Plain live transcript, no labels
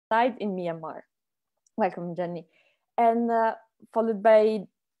genocide in Myanmar. Welcome, Jenny. And followed by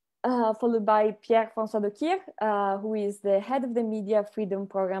Pierre François Docquir, who is the head of the Media Freedom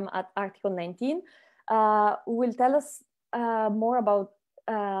Program at Article 19, who will tell us more about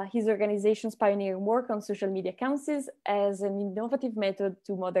his organization's pioneering work on social media councils as an innovative method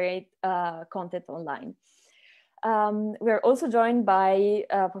to moderate content online. We're also joined by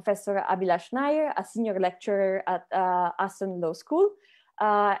Professor Abhilash Nair, a senior lecturer at Aston Law School,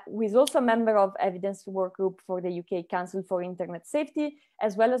 who is also a member of Evidence Work Group for the UK Council for Internet Safety,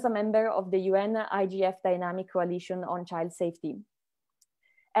 as well as a member of the UN-IGF Dynamic Coalition on Child Safety.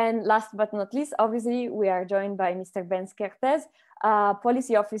 And last but not least, obviously, we are joined by Mr. Bence Kertész,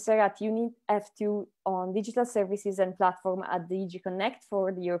 Policy Officer at Unit F2 on Digital Services and Platform at the DG Connect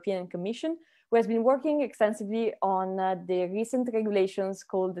for the European Commission, who has been working extensively on the recent regulations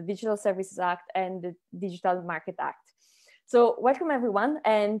called the Digital Services Act and the Digital Market Act. So welcome everyone,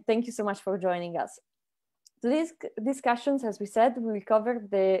 and thank you so much for joining us. Today's discussions, as we said, will cover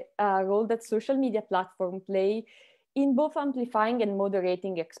the role that social media platforms play in both amplifying and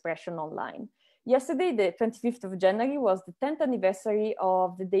moderating expression online. Yesterday, the 25th of January, was the 10th anniversary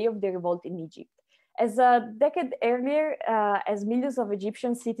of the Day of the Revolt in Egypt. As a decade earlier, as millions of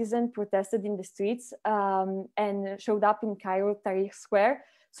Egyptian citizens protested in the streets and showed up in Cairo Tahrir Square,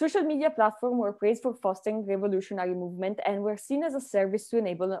 social media platforms were praised for fostering revolutionary movement and were seen as a service to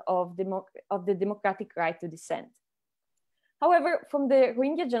enable of the democratic right to dissent. However, from the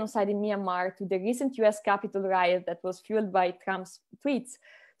Rohingya genocide in Myanmar to the recent US Capitol riot that was fueled by Trump's tweets,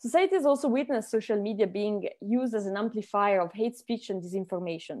 society has also witnessed social media being used as an amplifier of hate speech and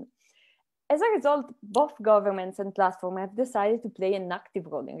disinformation. As a result, both governments and platforms have decided to play an active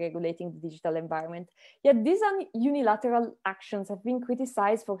role in regulating the digital environment. Yet these unilateral actions have been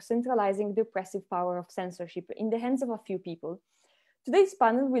criticized for centralizing the oppressive power of censorship in the hands of a few people. Today's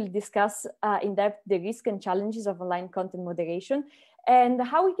panel will discuss in depth the risks and challenges of online content moderation and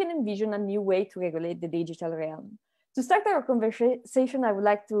how we can envision a new way to regulate the digital realm. To start our conversation, I would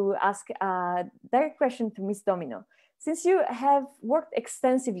like to ask a direct question to Ms. Domino. Since you have worked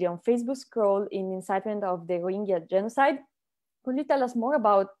extensively on Facebook scroll in incitement of the Rohingya genocide, could you tell us more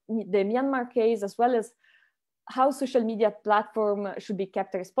about the Myanmar case, as well as how social media platforms should be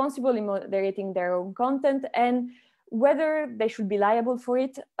kept responsible in moderating their own content and whether they should be liable for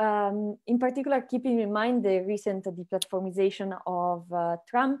it, in particular, keeping in mind the recent deplatformization of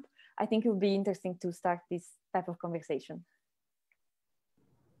Trump? I think it would be interesting to start this type of conversation.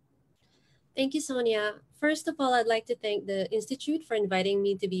 Thank you, Sonia. First of all, I'd like to thank the Institute for inviting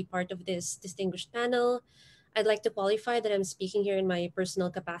me to be part of this distinguished panel. I'd like to qualify that I'm speaking here in my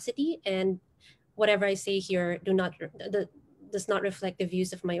personal capacity, and whatever I say here does not reflect the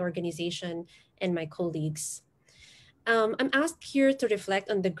views of my organization and my colleagues. I'm asked here to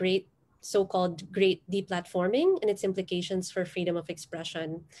reflect on the so-called great deplatforming and its implications for freedom of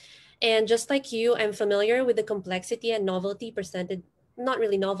expression. And just like you, I'm familiar with the complexity and novelty presented, not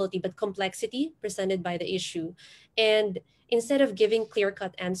really novelty, but complexity presented by the issue. And instead of giving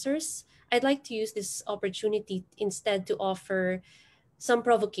clear-cut answers, I'd like to use this opportunity instead to offer some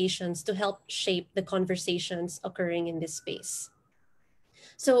provocations to help shape the conversations occurring in this space.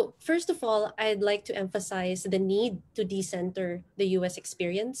 So first of all, I'd like to emphasize the need to decenter the US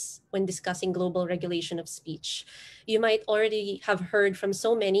experience when discussing global regulation of speech. You might already have heard from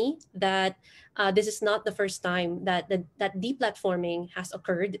so many that this is not the first time that deplatforming has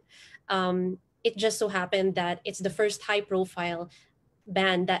occurred. It just so happened that it's the first high-profile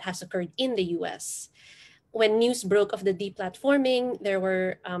ban that has occurred in the US. When news broke of the deplatforming, there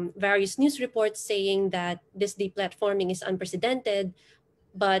were various news reports saying that this deplatforming is unprecedented,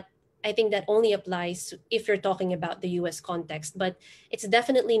 but I think that only applies if you're talking about the US context, but it's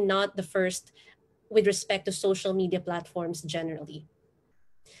definitely not the first with respect to social media platforms generally.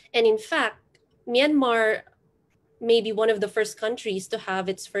 And in fact, Myanmar may be one of the first countries to have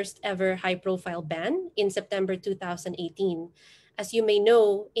its first ever high-profile ban in September 2018. As you may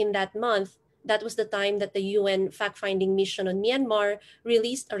know, in that month, that was the time that the UN fact-finding mission on Myanmar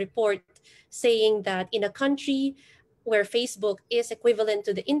released a report saying that in a country where Facebook is equivalent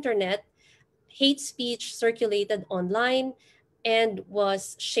to the internet, hate speech circulated online and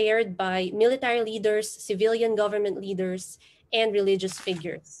was shared by military leaders, civilian government leaders, and religious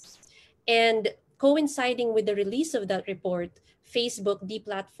figures. And coinciding with the release of that report, Facebook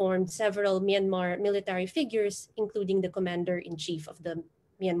deplatformed several Myanmar military figures, including the commander-in-chief of the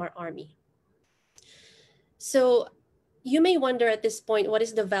Myanmar army. So you may wonder at this point, what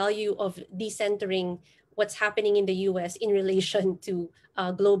is the value of decentering what's happening in the US in relation to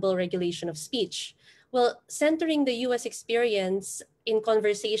global regulation of speech? Well, centering the US experience in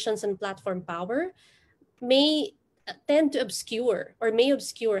conversations on platform power may tend to obscure or may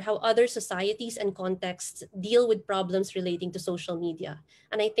obscure how other societies and contexts deal with problems relating to social media.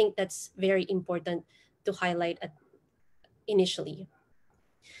 And I think that's very important to highlight initially.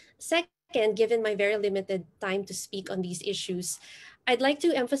 Second, given my very limited time to speak on these issues, I'd like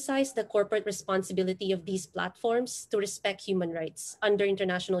to emphasize the corporate responsibility of these platforms to respect human rights under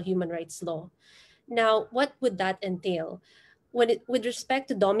international human rights law. Now, what would that entail? With respect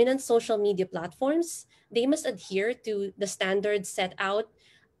to dominant social media platforms, they must adhere to the standards set out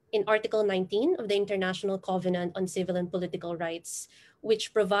in Article 19 of the International Covenant on Civil and Political Rights,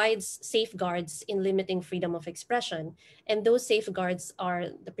 which provides safeguards in limiting freedom of expression. And those safeguards are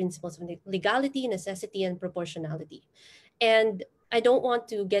the principles of legality, necessity, and proportionality. And I don't want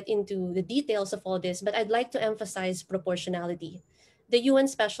to get into the details of all this, but I'd like to emphasize proportionality. The UN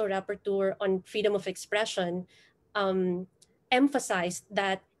Special Rapporteur on Freedom of Expression emphasized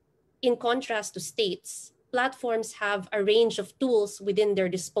that, in contrast to states, platforms have a range of tools within their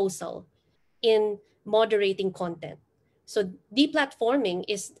disposal in moderating content. So deplatforming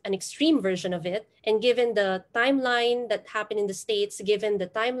is an extreme version of it. And given the timeline that happened in the States, given the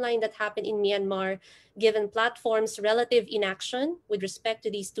timeline that happened in Myanmar, given platforms' relative inaction with respect to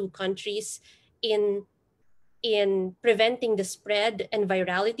these two countries in preventing the spread and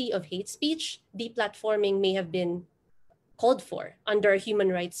virality of hate speech, deplatforming may have been called for under a human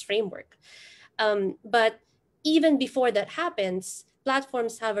rights framework. But even before that happens,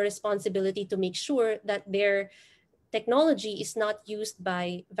 platforms have a responsibility to make sure that their technology is not used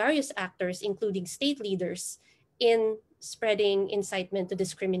by various actors, including state leaders, in spreading incitement to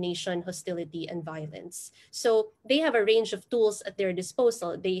discrimination, hostility, and violence. So they have a range of tools at their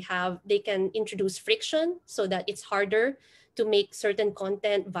disposal. They can introduce friction so that it's harder to make certain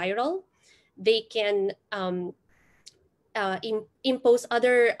content viral. They can impose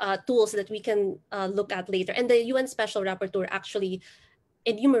other tools that we can look at later. And the UN Special Rapporteur actually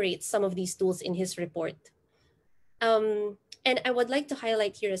enumerates some of these tools in his report. And I would like to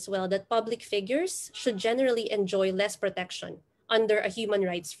highlight here as well that public figures should generally enjoy less protection under a human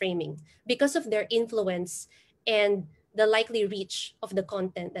rights framing because of their influence and the likely reach of the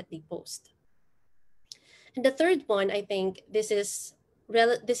content that they post. And the third one, I think this is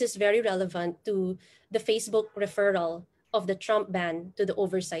very relevant to the Facebook referral of the Trump ban to the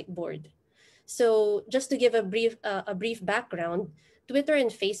Oversight Board. So just to give a brief background, Twitter and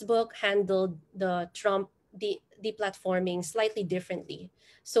Facebook handled the Trump deplatforming slightly differently.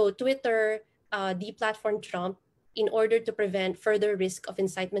 So Twitter deplatformed Trump in order to prevent further risk of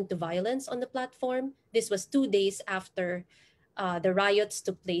incitement to violence on the platform. This was 2 days after the riots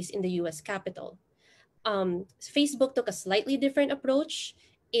took place in the US Capitol. Facebook took a slightly different approach.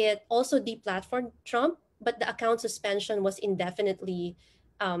 It also deplatformed Trump, but the account suspension was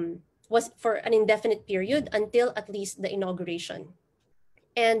was for an indefinite period until at least the inauguration.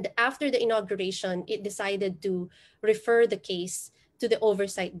 And after the inauguration, it decided to refer the case to the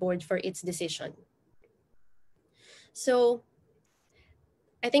Oversight Board for its decision. So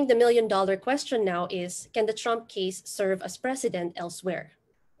I think the million-dollar question now is, can the Trump case serve as precedent elsewhere?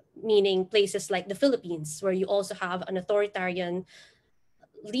 Meaning places like the Philippines, where you also have an authoritarian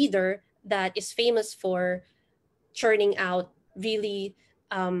leader that is famous for churning out really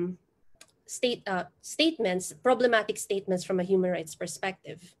problematic statements from a human rights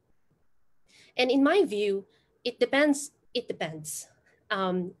perspective. And in my view, it depends.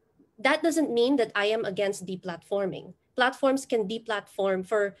 That doesn't mean that I am against deplatforming. Platforms can deplatform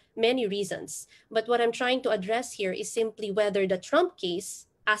for many reasons. But what I'm trying to address here is simply whether the Trump case,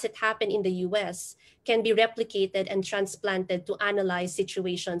 as it happened in the US, can be replicated and transplanted to analyze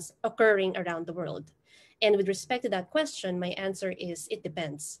situations occurring around the world. And with respect to that question, my answer is it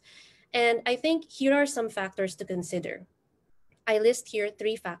depends. And I think here are some factors to consider. I list here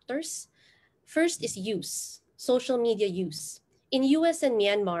 3 factors. First is use, social media use. In US and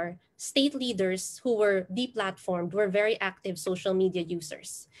Myanmar, state leaders who were deplatformed were very active social media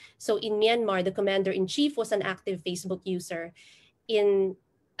users. So in Myanmar, the commander-in-chief was an active Facebook user.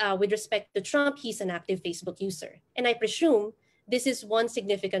 With respect to Trump, he's an active Facebook user. And I presume this is one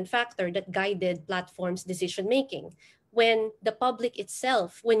significant factor that guided platforms' decision-making. When the public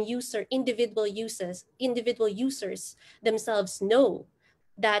itself, when individual users themselves know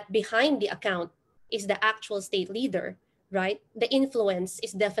that behind the account is the actual state leader, right? The influence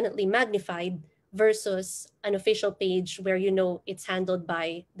is definitely magnified versus an official page where you know it's handled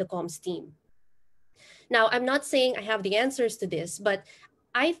by the comms team. Now, I'm not saying I have the answers to this, but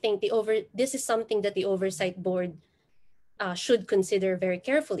I think this is something that the Oversight Board should consider very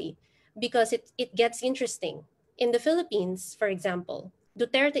carefully, because it gets interesting. in the Philippines, for example,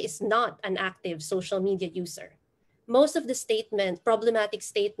 Duterte is not an active social media user. Most of the problematic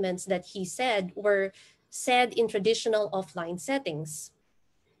statements that he said were said in traditional offline settings.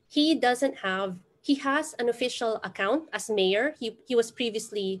 He has an official account as mayor. He was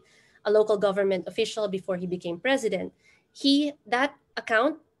previously a local government official before he became president. That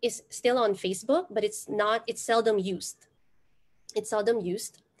account is still on Facebook, but it's seldom used. It's seldom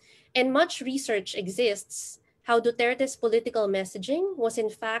used. And much research exists how Duterte's political messaging was in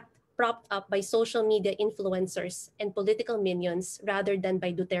fact propped up by social media influencers and political minions rather than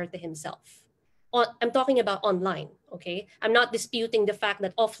by Duterte himself. I'm talking about online, okay? I'm not disputing the fact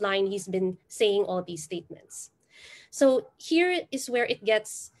that offline he's been saying all these statements. So here is where it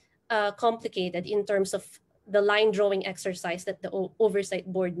gets complicated in terms of the line drawing exercise that the oversight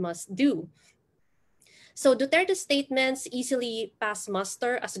board must do. So Duterte's statements easily pass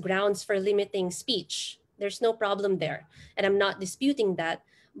muster as grounds for limiting speech. There's no problem there, and I'm not disputing that.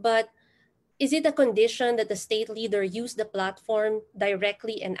 But is it a condition that the state leader use the platform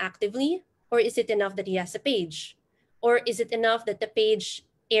directly and actively? Or is it enough that he has a page? Or is it enough that the page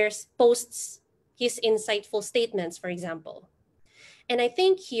posts his insightful statements, for example? And I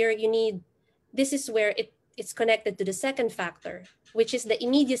think here this is where it's connected to the second factor, which is the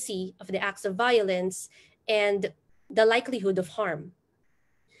immediacy of the acts of violence and the likelihood of harm.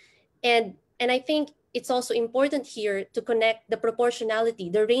 And I think it's also important here to connect the proportionality,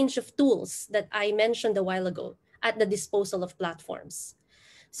 the range of tools that I mentioned a while ago at the disposal of platforms.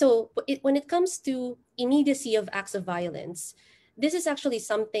 So when it comes to immediacy of acts of violence, this is actually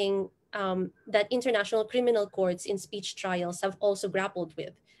something that international criminal courts in speech trials have also grappled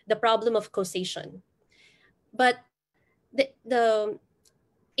with, the problem of causation. But the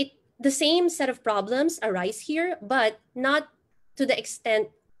same set of problems arise here, but not to the extent,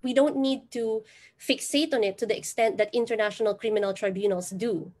 we don't need to fixate on it to the extent that international criminal tribunals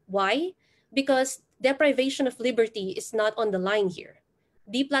do. Why? Because deprivation of liberty is not on the line here.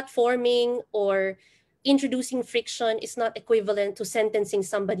 Deplatforming or introducing friction is not equivalent to sentencing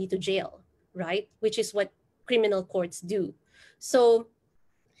somebody to jail, right? Which is what criminal courts do. So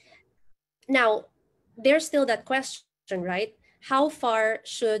now there's still that question, right? How far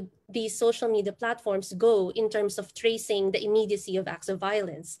should these social media platforms go in terms of tracing the immediacy of acts of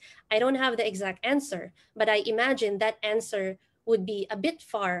violence? I don't have the exact answer, but I imagine that answer would be a bit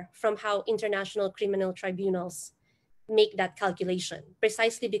far from how international criminal tribunals make that calculation,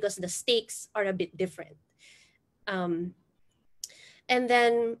 precisely because the stakes are a bit different. And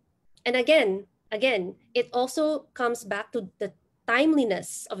again, it also comes back to the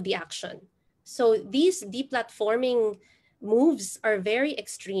timeliness of the action. So these deplatforming moves are very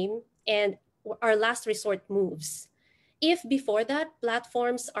extreme and are last resort moves. If before that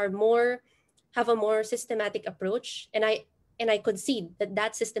platforms have a more systematic approach, and I concede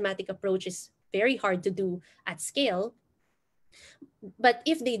that systematic approach is very hard to do at scale, but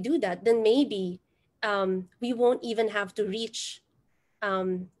if they do that, then maybe we won't even have to reach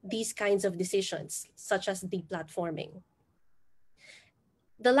these kinds of decisions, such as deplatforming.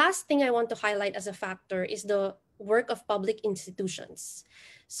 The last thing I want to highlight as a factor is the work of public institutions.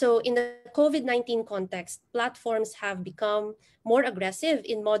 So in the COVID-19 context, platforms have become more aggressive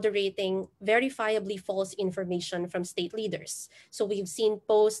in moderating verifiably false information from state leaders. So we've seen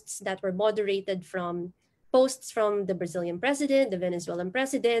posts that were moderated from the Brazilian president, the Venezuelan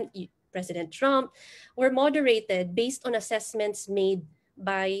president, President Trump, were moderated based on assessments made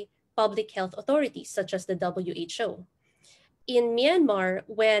by public health authorities, such as the WHO. In Myanmar,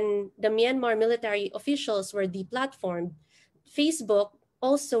 when the Myanmar military officials were deplatformed, Facebook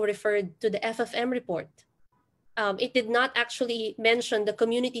also referred to the FFM report. It did not actually mention the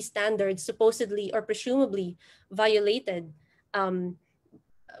community standards supposedly or presumably violated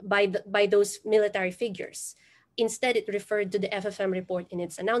by those military figures. Instead, it referred to the FFM report in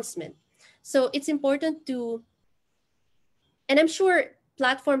its announcement. So it's important and I'm sure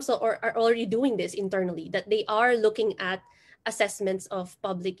platforms are already doing this internally, that they are looking at assessments of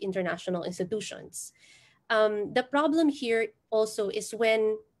public international institutions. The problem here also is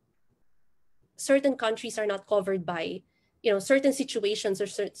when certain countries are not covered by, certain situations or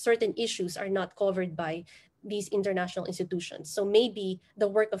certain issues are not covered by these international institutions. So maybe the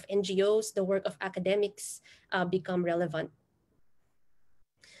work of NGOs, the work of academics become relevant.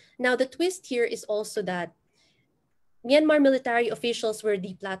 Now, the twist here is also that Myanmar military officials were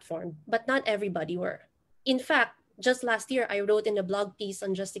deplatformed, but not everybody were. In fact, just last year, I wrote in a blog piece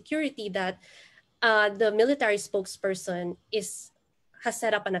on Just Security that the military spokesperson has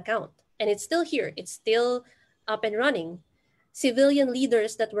set up an account, and it's still here. It's still up and running. Civilian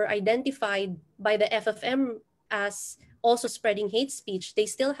leaders that were identified by the FFM as also spreading hate speech, they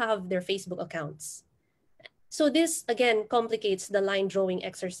still have their Facebook accounts. So this, again, complicates the line drawing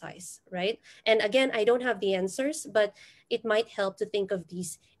exercise, right? And again, I don't have the answers, but it might help to think of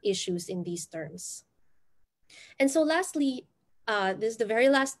these issues in these terms. And so lastly, this is the very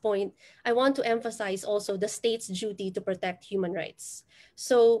last point, I want to emphasize also the state's duty to protect human rights.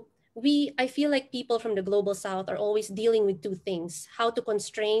 So I feel like people from the global south are always dealing with two things: how to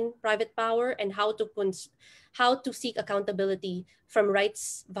constrain private power and how to seek accountability from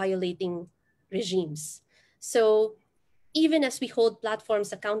rights violating regimes. So even as we hold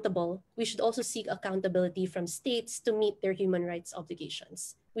platforms accountable, we should also seek accountability from states to meet their human rights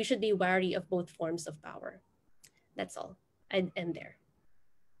obligations. We should be wary of both forms of power. That's all. I'd end there.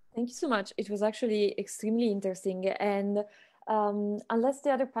 Thank you so much. It was actually extremely interesting. And unless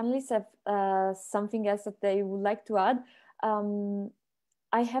the other panelists have something else that they would like to add,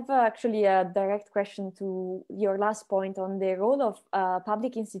 I have actually a direct question to your last point on the role of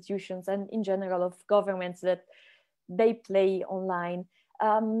public institutions and in general of governments that they play online.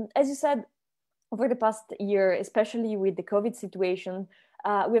 As you said, over the past year, especially with the COVID situation,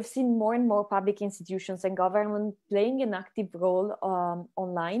 we have seen more and more public institutions and government playing an active role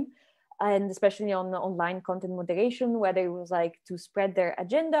online, and especially on online content moderation, whether it was like to spread their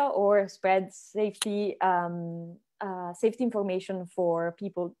agenda or spread safety information for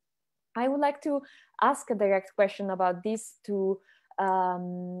people. I would like to ask a direct question about this to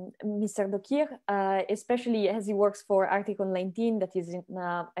Mr. Docquir, especially as he works for Article 19, that is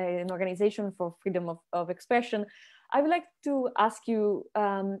an organization for freedom of expression. I would like to ask you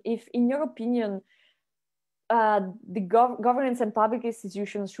if, in your opinion, the governments and public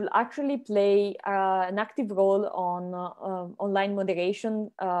institutions should actually play an active role on online moderation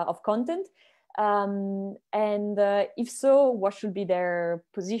of content. And if so, what should be their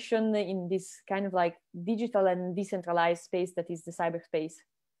position in this kind of like digital and decentralized space that is the cyberspace?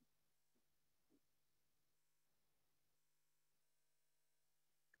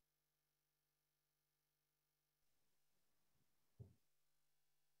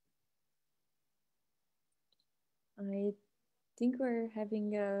 I think we're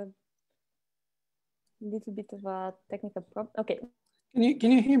having a little bit of a technical problem. Okay.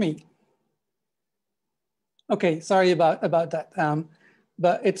 Can you hear me? Okay, sorry about that.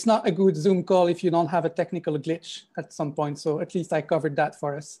 But it's not a good Zoom call if you don't have a technical glitch at some point. So at least I covered that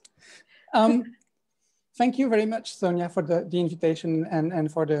for us. Thank you very much, Sonia, for the invitation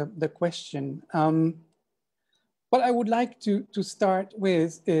and for the question. What I would like to start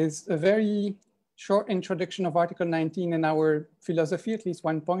with is a very short introduction of Article 19 and our philosophy, at least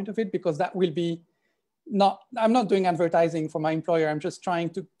one point of it, because that will be I'm not doing advertising for my employer. I'm just trying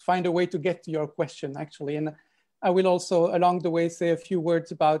to find a way to get to your question, actually. And I will also, along the way, say a few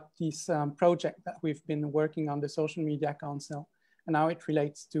words about this project that we've been working on, the Social Media Council, and how it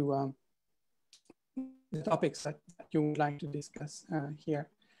relates to the topics that you would like to discuss here.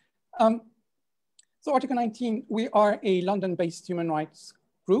 So Article 19, we are a London-based human rights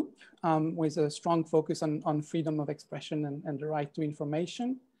group with a strong focus on freedom of expression and the right to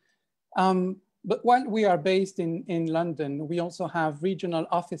information. But while we are based in London, we also have regional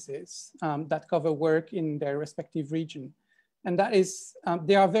offices that cover work in their respective region. And that is,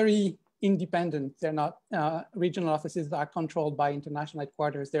 they are very independent. They're not regional offices that are controlled by international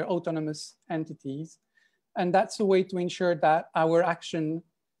headquarters. They're autonomous entities. And that's a way to ensure that our action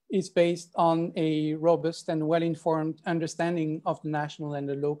is based on a robust and well-informed understanding of the national and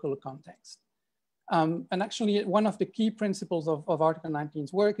the local context. And actually, one of the key principles of Article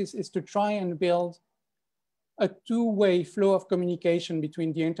 19's work is to try and build a two-way flow of communication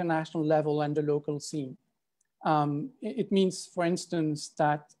between the international level and the local scene. It means, for instance,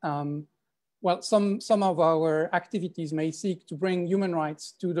 that well, some of our activities may seek to bring human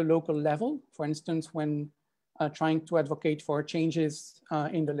rights to the local level, for instance, when trying to advocate for changes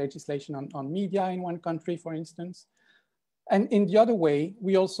in the legislation on media in one country, for instance. And in the other way,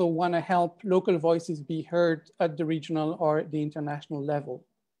 we also want to help local voices be heard at the regional or the international level.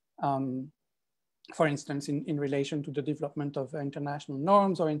 For instance, in relation to the development of international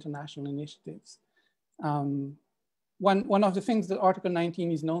norms or international initiatives. One of the things that Article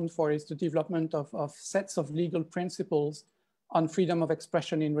 19 is known for is the development of sets of legal principles on freedom of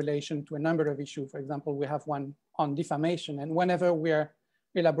expression in relation to a number of issues. For example, we have one on defamation. And whenever we're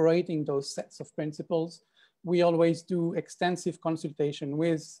elaborating those sets of principles, we always do extensive consultation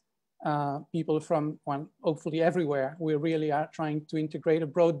with people from, well, hopefully everywhere. We really are trying to integrate a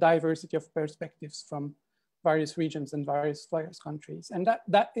broad diversity of perspectives from various regions and various countries. And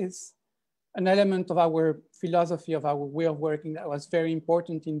that is an element of our philosophy, of our way of working that was very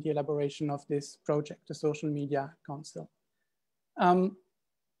important in the elaboration of this project, the Social Media Council.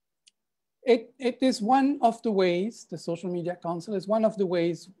 It is one of the ways, the Social Media Council is one of the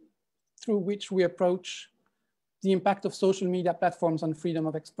ways through which we approach the impact of social media platforms on freedom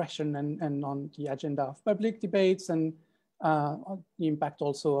of expression and on the agenda of public debates, and the impact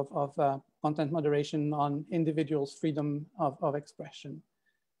also of content moderation on individuals' freedom of expression.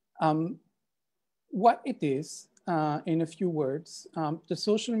 What it is, in a few words, the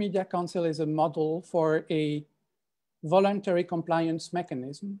Social Media Council is a model for a voluntary compliance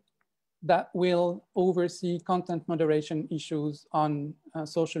mechanism that will oversee content moderation issues on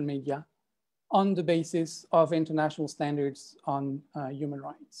social media on the basis of international standards on human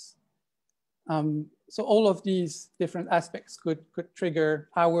rights. So all of these different aspects could trigger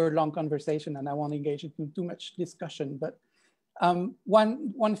hour-long conversation, and I won't engage in too much discussion, but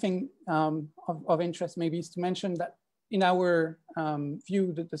one thing of interest maybe is to mention that in our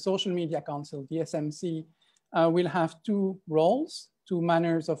view, that the Social Media Council, the SMC, will have two roles, two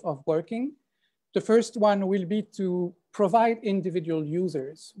manners of working. The first one will be to provide individual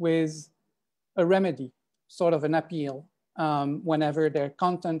users with a remedy, sort of an appeal, whenever their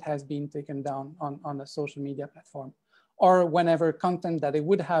content has been taken down on a social media platform, or whenever content that they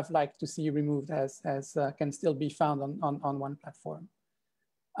would have liked to see removed can still be found on one platform.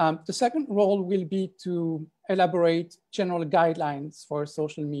 The second role will be to elaborate general guidelines for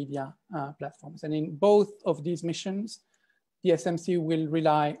social media platforms. And in both of these missions, the SMC will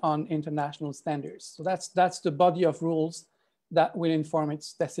rely on international standards. So that's the body of rules that will inform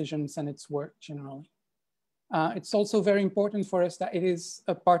its decisions and its work generally. It's also very important for us that it is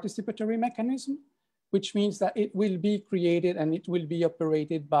a participatory mechanism, which means that it will be created and it will be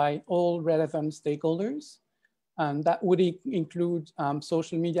operated by all relevant stakeholders. That would include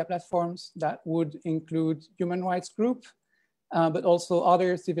social media platforms, that would include human rights groups, but also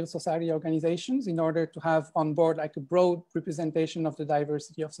other civil society organizations, in order to have on board like a broad representation of the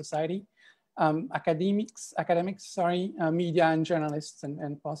diversity of society. Academics, media and journalists,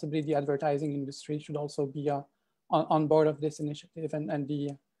 and possibly the advertising industry should also be on board of this initiative. And the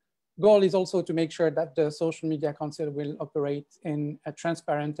goal is also to make sure that the Social Media Council will operate in a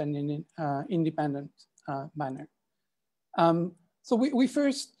transparent and in independent manner. So we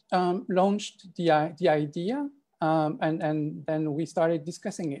first launched the idea, and then we started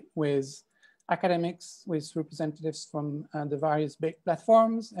discussing it with academics, with representatives from the various big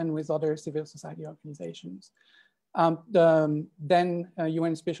platforms, and with other civil society organizations. Then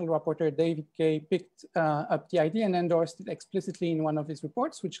UN Special Rapporteur David Kay picked up the idea and endorsed it explicitly in one of his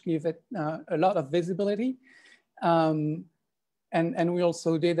reports, which gave it a lot of visibility. And we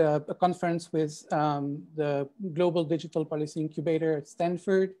also did a conference with the Global Digital Policy Incubator at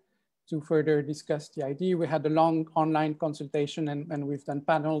Stanford to further discuss the idea. We had a long online consultation, and we've done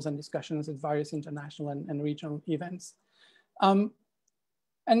panels and discussions at various international and regional events. And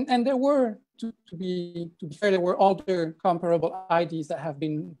there were, to be fair, there were other comparable ideas that have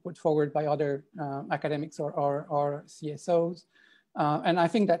been put forward by other academics or CSOs. And I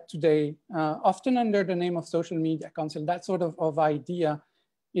think that today, often under the name of Social Media Council, that sort of idea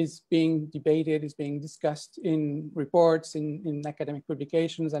is being debated, is being discussed in reports, in academic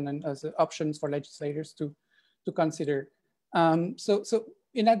publications, and as options for legislators to consider. So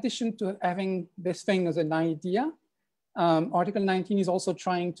in addition to having this thing as an idea, Article 19 is also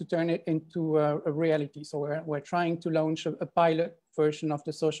trying to turn it into a reality. So we're trying to launch a pilot version of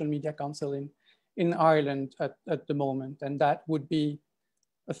the Social Media Council in Ireland at the moment. And that would be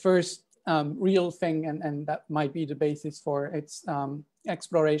a first real thing, and that might be the basis for its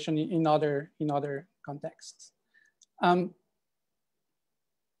exploration in other contexts.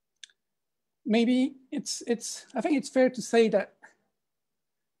 Maybe I think it's fair to say that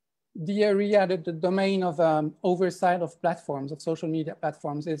the area, the domain of oversight of platforms, of social media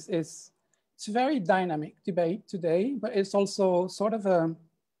platforms, it's a very dynamic debate today, but it's also sort of a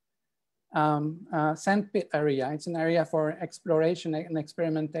sandpit area. It's an area for exploration and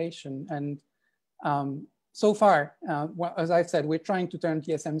experimentation. And so far, well, as I said, we're trying to turn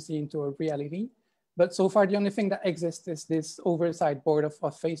the SMC into a reality. But so far, the only thing that exists is this oversight board of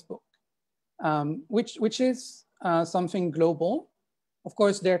Facebook, which is something global. Of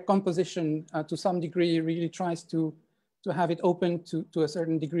course, their composition to some degree really tries to have it open to a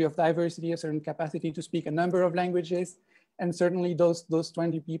certain degree of diversity, a certain capacity to speak a number of languages. And certainly those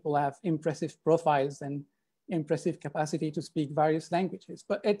 20 people have impressive profiles and impressive capacity to speak various languages.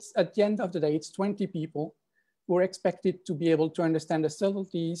 But it's, at the end of the day, it's 20 people who are expected to be able to understand the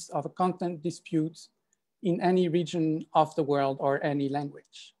subtleties of a content dispute in any region of the world or any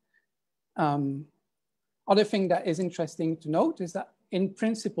language. Other thing that is interesting to note is that in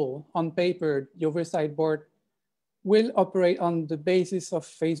principle, on paper, the Oversight Board will operate on the basis of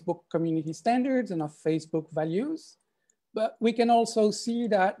Facebook community standards and of Facebook values. But we can also see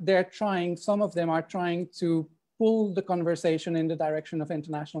that some of them are trying to pull the conversation in the direction of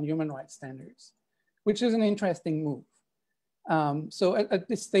international human rights standards, which is an interesting move. So at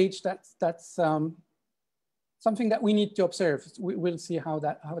this stage, that's something that we need to observe. We'll see how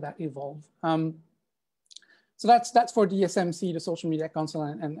that evolves. So that's for the SMC, the Social Media Council,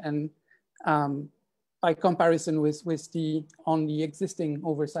 and by comparison with the existing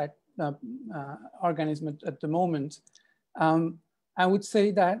oversight organism at the moment, I would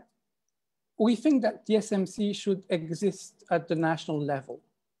say that we think that the SMC should exist at the national level,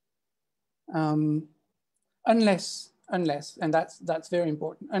 unless, and that's very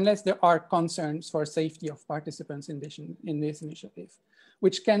important, unless there are concerns for safety of participants in this initiative,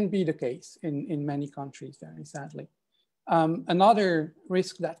 which can be the case in many countries, very sadly. Another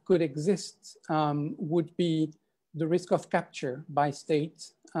risk that could exist would be the risk of capture by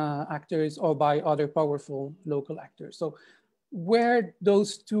state actors or by other powerful local actors. So where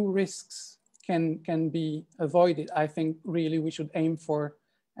those two risks can be avoided, I think really we should aim for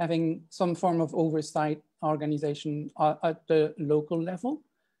having some form of oversight organization at the local level,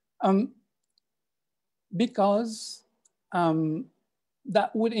 because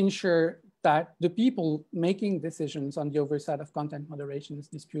that would ensure that the people making decisions on the oversight of content moderation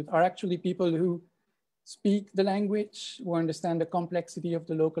dispute are actually people who speak the language, who understand the complexity of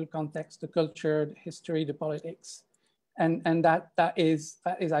the local context, the culture, the history, the politics. And that is,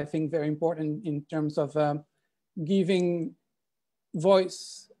 I think, very important in terms of giving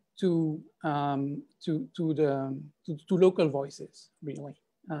voice to local voices, really.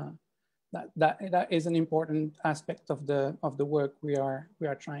 That is an important aspect of the work we are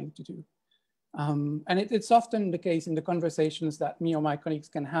trying to do. And it's often the case in the conversations that me or my colleagues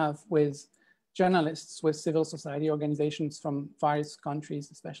can have with journalists, with civil society organizations from various countries,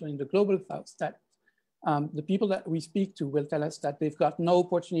 especially in the global south, that the people that we speak to will tell us that they've got no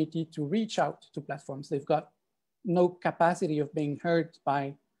opportunity to reach out to platforms. They've got no capacity of being heard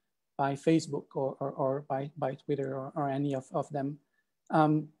by Facebook or by Twitter or any of them.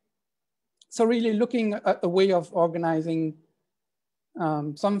 So really looking at a way of organizing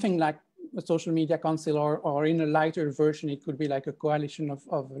something like a social media council, or in a lighter version, it could be like a coalition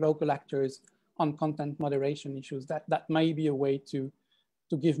of local actors on content moderation issues. That may be a way to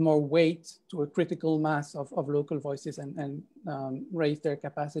give more weight to a critical mass of local voices and raise their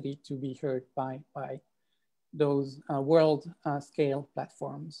capacity to be heard by those world scale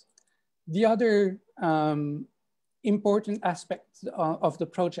platforms. The other important aspect of the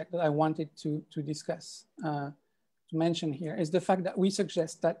project that I wanted to discuss, to mention here, is the fact that we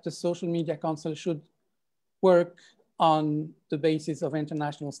suggest that the Social Media Council should work on the basis of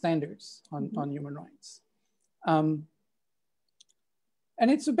international standards on human rights. And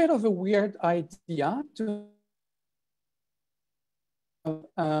it's a bit of a weird idea to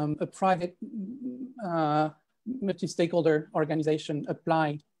a private multi-stakeholder organization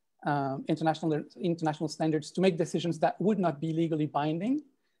apply international standards to make decisions that would not be legally binding.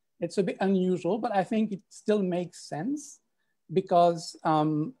 It's a bit unusual, but I think it still makes sense because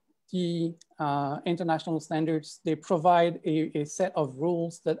the international standards, they provide a set of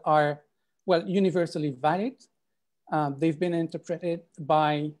rules that are, well, universally valid. They've been interpreted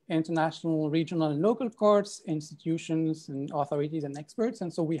by international, regional, and local courts, institutions, and authorities and experts.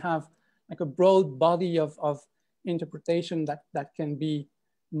 And so we have like a broad body of interpretation that can be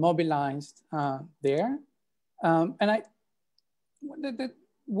mobilized there.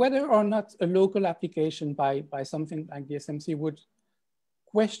 Whether or not a local application by something like the SMC would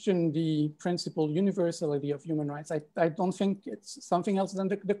question the principal universality of human rights, I don't think it's something else than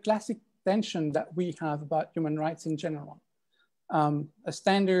the classic tension that we have about human rights in general. A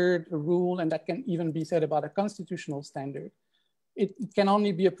standard, a rule, and that can even be said about a constitutional standard. It can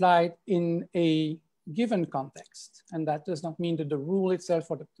only be applied in a given context. And that does not mean that the rule itself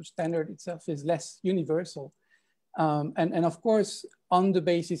or the standard itself is less universal. And of course, on the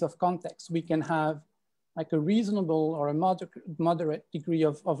basis of context, we can have like a reasonable or a moderate degree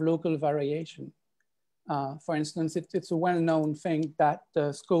of local variation. For instance, it's a well-known thing that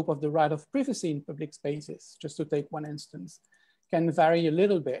the scope of the right of privacy in public spaces, just to take one instance, can vary a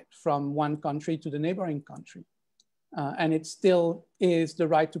little bit from one country to the neighboring country. And it still is the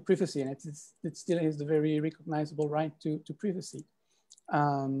right to privacy, and it still is the very recognizable right to privacy.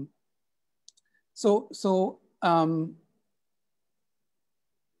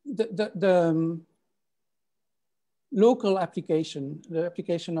 local application, the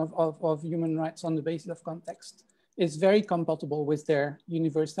application of human rights on the basis of context, is very compatible with their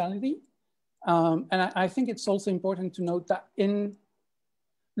universality. And I think it's also important to note that in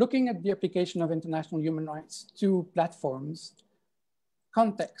looking at the application of international human rights to platforms,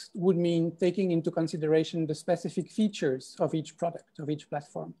 context would mean taking into consideration the specific features of each product, of each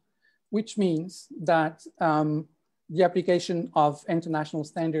platform, which means that the application of international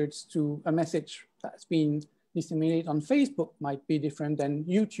standards to a message that's been disseminated on Facebook might be different than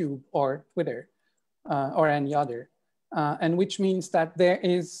YouTube or Twitter or any other. And which means that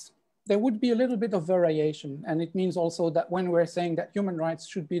there would be a little bit of variation. And it means also that when we're saying that human rights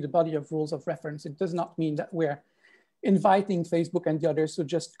should be the body of rules of reference, it does not mean that we're inviting Facebook and the others to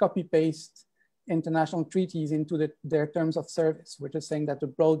just copy paste international treaties into their terms of service. We're just saying that the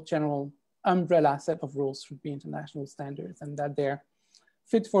broad general umbrella set of rules should be international standards and that they're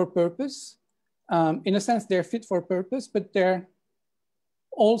fit for purpose. In a sense, they're fit for purpose, but they're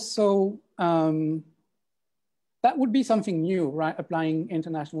also, that would be something new, right? Applying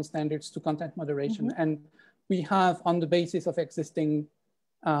international standards to content moderation. Mm-hmm. And we have, on the basis of existing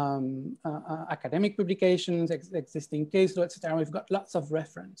academic publications, existing case law, etc., we've got lots of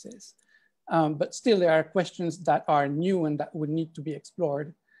references. But still there are questions that are new and that would need to be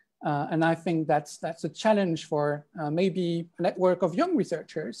explored. And I think that's a challenge for maybe a network of young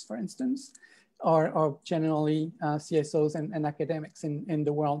researchers, for instance, or generally CSOs and academics in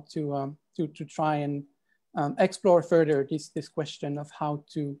the world to try and explore further this question of how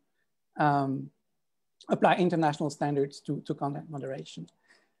to apply international standards to content moderation.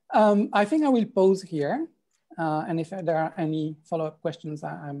 I think I will pause here. And if there are any follow-up questions,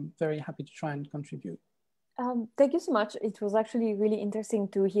 I'm very happy to try and contribute. Thank you so much. It was actually really interesting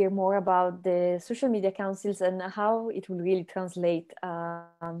to hear more about the social media councils and how it will really translate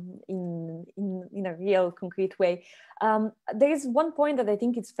in a real concrete way. There is one point that I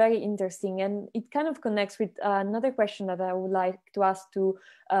think is very interesting, and it kind of connects with another question that I would like to ask to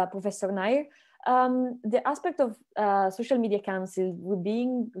Professor Nair. The aspect of social media council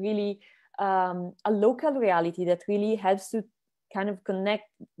being really a local reality that really helps to kind of connect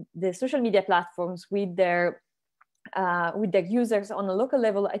the social media platforms with their users on a local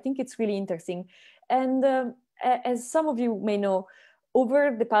level. I think it's really interesting. And as some of you may know,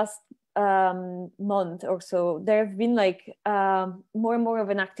 over the past month or so, there have been like more and more of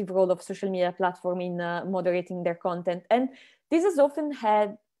an active role of social media platform in moderating their content. And this has often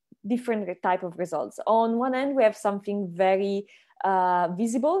had different type of results. On one end, we have something very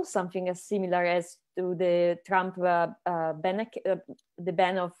visible, something as similar as to the Trump the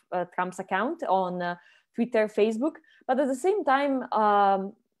ban of Trump's account on Twitter, Facebook. But at the same time,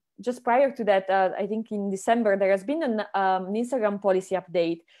 just prior to that, I think in December, there has been an Instagram policy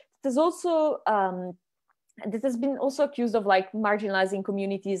update. There's also that has been also accused of like marginalizing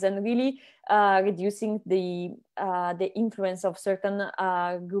communities and really reducing the influence of certain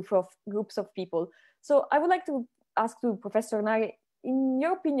groups of people. So I would like to ask to Professor Nair, in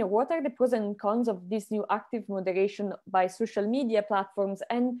your opinion, what are the pros and cons of this new active moderation by social media platforms?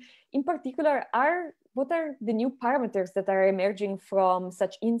 And in particular, what are the new parameters that are emerging from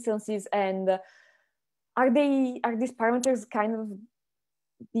such instances? And are these parameters kind of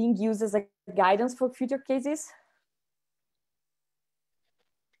being used as a guidance for future cases?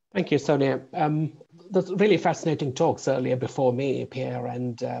 Thank you, Sonia. There's really fascinating talks earlier before me, Pierre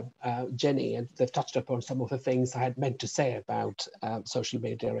and Jenny, and they've touched upon some of the things I had meant to say about social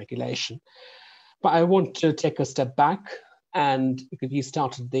media regulation. But I want to take a step back, and because you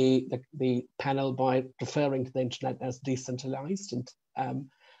started the panel by referring to the internet as decentralized, and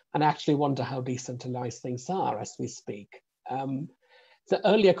I actually wonder how decentralized things are as we speak. The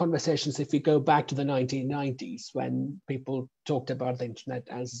earlier conversations, if we go back to the 1990s, when people talked about the internet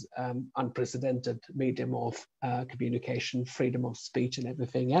as unprecedented medium of communication, freedom of speech and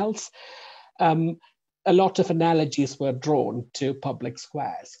everything else, a lot of analogies were drawn to public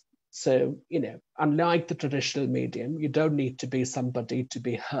squares. So, unlike the traditional medium, you don't need to be somebody to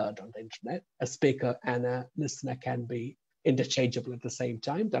be heard on the internet. A speaker and a listener can be interchangeable at the same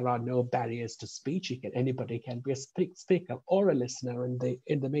time. There are no barriers to speech. Anybody can be a speaker or a listener in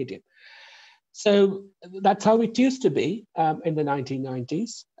the medium. So that's how it used to be in the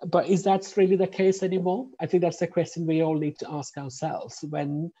 1990s. But is that really the case anymore? I think that's the question we all need to ask ourselves.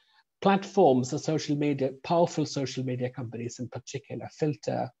 When platforms or social media, powerful social media companies in particular,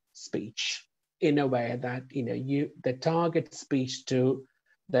 filter speech in a way that they target speech to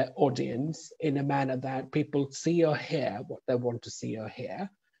their audience in a manner that people see or hear what they want to see or hear,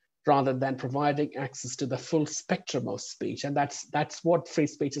 rather than providing access to the full spectrum of speech. And that's what free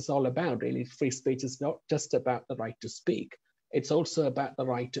speech is all about, really. Free speech is not just about the right to speak. It's also about the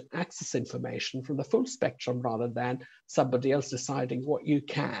right to access information from the full spectrum rather than somebody else deciding what you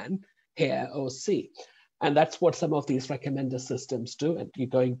can hear or see. And that's what some of these recommender systems do. And you're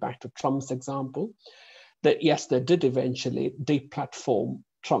going back to Trump's example, that yes, they did eventually deplatform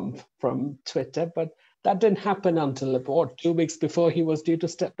Trump from Twitter, but that didn't happen until about 2 weeks before he was due to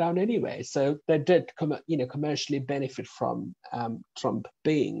step down anyway. So they did commercially benefit from Trump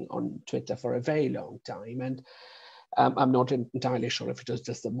being on Twitter for a very long time. And I'm not entirely sure if it was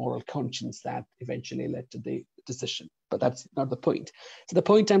just the moral conscience that eventually led to the decision, but that's not the point. So the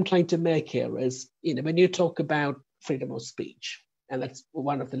point I'm trying to make here is, when you talk about freedom of speech, and that's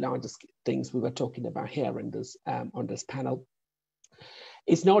one of the largest things we were talking about here in this, on this panel,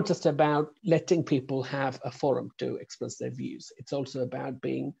 it's not just about letting people have a forum to express their views. It's also about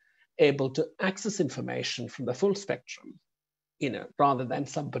being able to access information from the full spectrum, rather than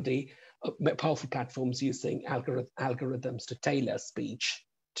somebody, powerful platforms using algorithms to tailor speech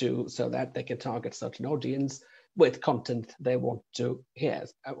so that they can target certain audience with content they want to hear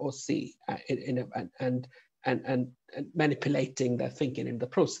or see, and manipulating their thinking in the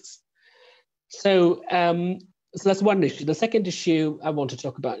process. So that's one issue. The second issue I want to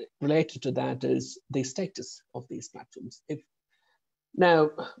talk about related to that is the status of these platforms. Now,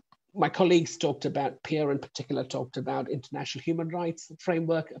 my colleagues talked about, Pierre in particular talked about international human rights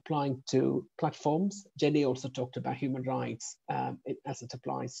framework applying to platforms. Jenny also talked about human rights as it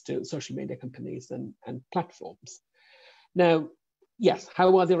applies to social media companies and platforms. Now, yes,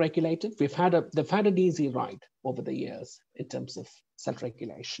 how are they regulated? They've had an easy ride over the years in terms of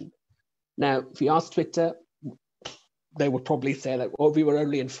self-regulation. Now, if you ask Twitter, they would probably say that, well, we were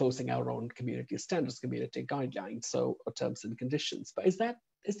only enforcing our own community standards, community guidelines, or terms and conditions. But is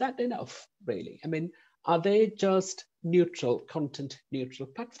that enough, really? I mean, are they just neutral, content neutral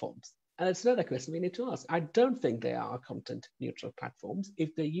platforms? And it's another question we need to ask. I don't think they are content neutral platforms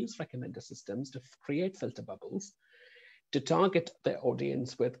if they use recommender systems to create filter bubbles, to target their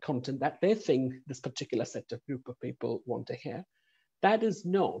audience with content that they think this particular set of group of people want to hear. That is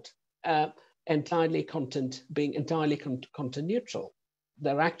not being entirely content neutral.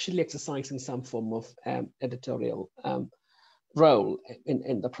 They're actually exercising some form of editorial role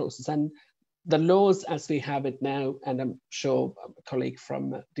in the process. And the laws as we have it now, and I'm sure a colleague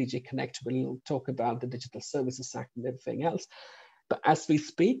from DG Connect will talk about the Digital Services Act and everything else, but as we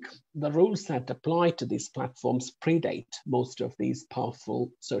speak, the rules that apply to these platforms predate most of these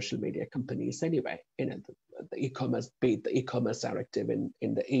powerful social media companies anyway. The e-commerce, be it the e-commerce directive in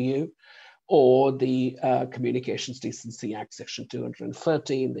the EU, or the Communications Decency Act, Section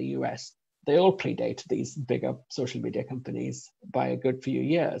 230 in the US. They all predate these bigger social media companies by a good few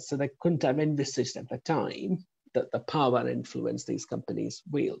years. So they couldn't have envisaged at the time that the power and influence these companies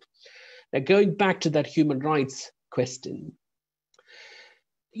wield. Now, going back to that human rights question,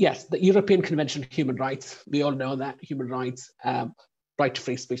 yes, the European Convention on Human Rights, we all know that human rights, right to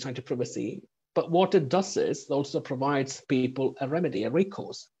free speech, right to privacy. But what it does is it also provides people a remedy, a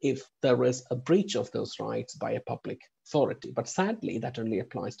recourse, if there is a breach of those rights by a public authority. But sadly, that only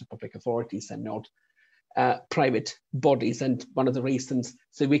applies to public authorities and not private bodies. And one of the reasons,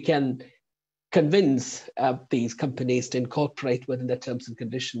 so we can convince these companies to incorporate within their terms and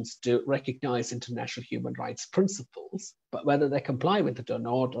conditions to recognize international human rights principles, but whether they comply with it or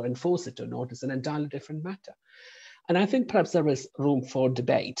not, or enforce it or not, is an entirely different matter. And I think perhaps there is room for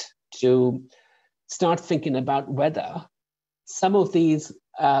debate to start thinking about whether some of these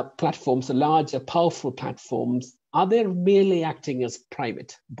platforms, the larger, powerful platforms, are they merely acting as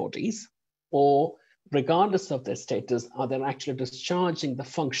private bodies, or regardless of their status, are they actually discharging the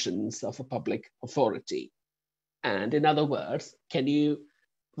functions of a public authority? And in other words, can you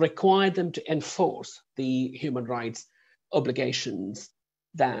require them to enforce the human rights obligations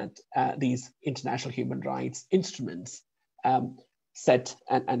that these international human rights instruments set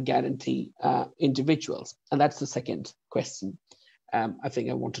and guarantee individuals? And that's the second question I think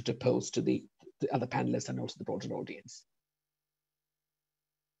I wanted to pose to the other panelists and also the broader audience.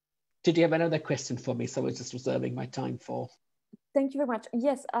 Did you have another question for me? So I was just reserving my time for. Thank you very much.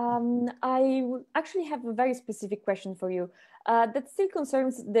 Yes, I actually have a very specific question for you that still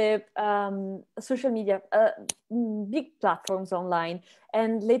concerns the social media, big platforms online.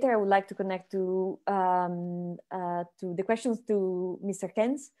 And later I would like to connect to the questions to Mr.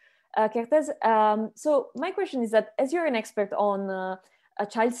 Kertész. So my question is that, as you're an expert on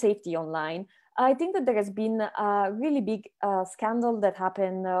child safety online, I think that there has been a really big scandal that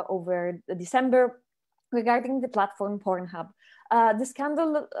happened over December regarding the platform Pornhub. The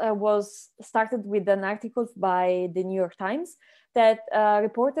scandal was started with an article by the New York Times that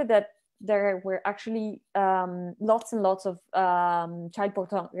reported that there were actually lots and lots of child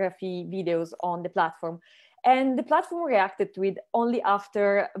pornography videos on the platform. And the platform reacted to it only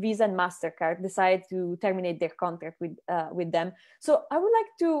after Visa and MasterCard decided to terminate their contract with them. So I would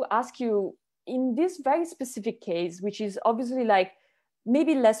like to ask you, in this very specific case, which is obviously like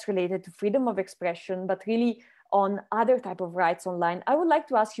maybe less related to freedom of expression, but really on other type of rights online, I would like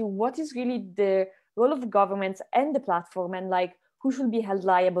to ask you, what is really the role of the governments and the platform, and like who should be held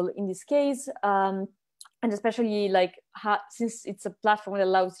liable in this case? And especially like since it's a platform that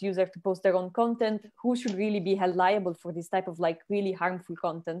allows users to post their own content, who should really be held liable for this type of like really harmful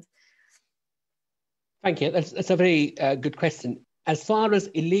content? Thank you. That's a very good question. As far as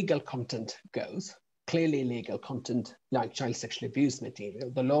illegal content goes, clearly illegal content like child sexual abuse material,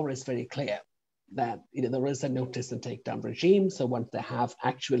 the law is very clear that there is a notice and takedown regime. So once they have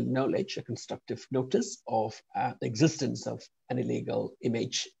actual knowledge, a constructive notice of the existence of an illegal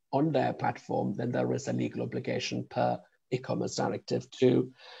image on their platform, then there is a legal obligation per e-commerce directive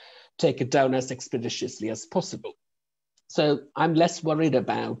to take it down as expeditiously as possible. So I'm less worried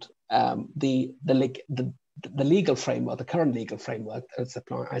about the legal framework, the current legal framework as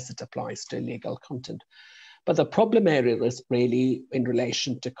it applies to illegal content. But the problem area is really in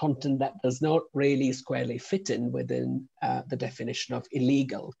relation to content that does not really squarely fit in within the definition of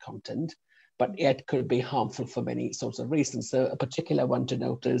illegal content, but yet could be harmful for many sorts of reasons. So a particular one to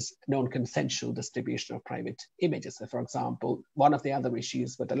note is non-consensual distribution of private images. So for example, one of the other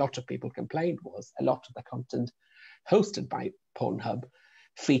issues that a lot of people complained was a lot of the content hosted by Pornhub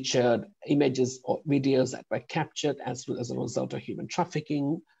featured images or videos that were captured as a result of human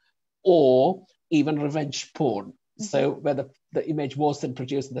trafficking or even revenge porn. Mm-hmm. So where the image wasn't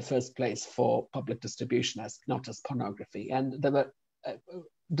produced in the first place for public distribution, as not as pornography. And they were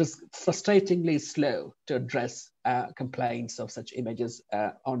just frustratingly slow to address complaints of such images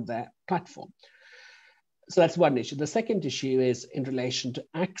on their platform. So that's one issue. The second issue is in relation to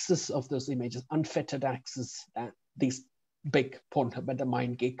access of those images, unfettered access that these big Pornhub and the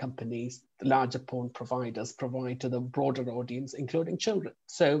MindGeek companies, the larger porn providers provide to the broader audience, including children.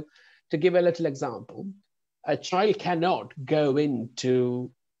 So to give a little example, a child cannot go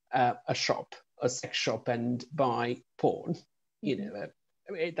into a shop, a sex shop, and buy porn.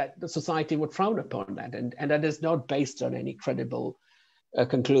 That the society would frown upon that, and that is not based on any credible,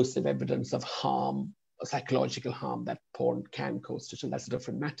 conclusive evidence of harm, psychological harm that porn can cause to children. That's a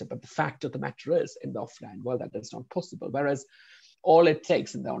different matter. But the fact of the matter is, in the offline world, that is not possible. Whereas all it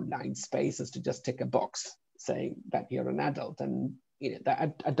takes in the online space is to just tick a box saying that you're an adult, and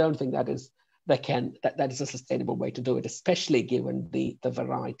I don't think that is that is a sustainable way to do it, especially given the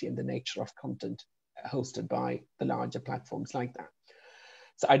variety and the nature of content hosted by the larger platforms like that.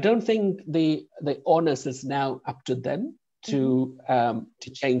 So I don't think the onus is now up to them to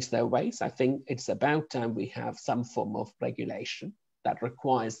change their ways. I think it's about time we have some form of regulation that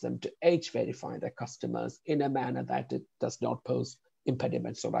requires them to age verify their customers in a manner that it does not pose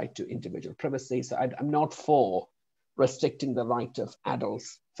impediments or right to individual privacy. So I'm not for restricting the right of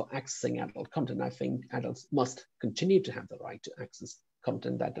adults for accessing adult content. I think adults must continue to have the right to access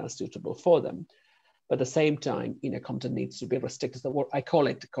content that are suitable for them. But at the same time, content needs to be restricted. So I call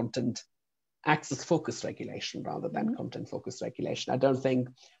it content access focused regulation rather than content focused regulation. I don't think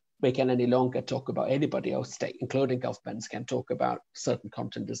we can any longer talk about anybody else, state, including governments, can talk about certain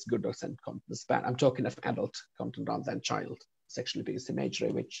content is good or certain content is bad. I'm talking of adult content rather than child sexual abuse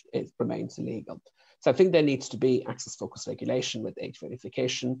imagery, which remains illegal. So I think there needs to be access-focused regulation with age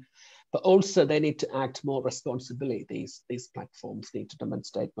verification, but also they need to act more responsibly. These platforms need to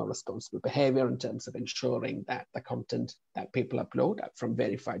demonstrate more responsible behavior in terms of ensuring that the content that people upload are from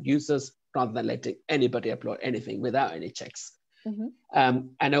verified users, rather than letting anybody upload anything without any checks.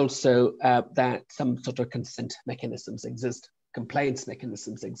 And also that some sort of consent mechanisms exist, complaints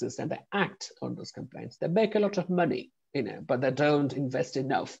mechanisms exist, and they act on those complaints. They make a lot of money, but they don't invest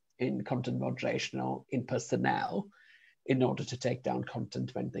enough in content moderation or in personnel in order to take down content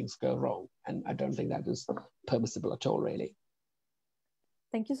when things go wrong. And I don't think that is permissible at all, really.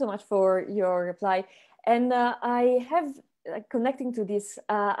 Thank you so much for your reply. And I have, connecting to this,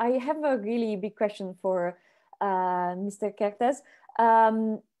 I have a really big question for Mr. Kertész.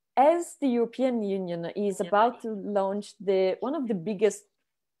 As the European Union is about to launch one of the biggest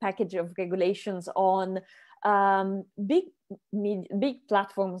package of regulations on big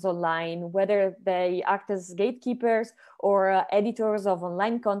platforms online, whether they act as gatekeepers or editors of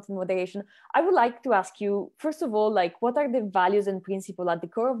online content moderation, I would like to ask you, first of all, what are the values and principles at the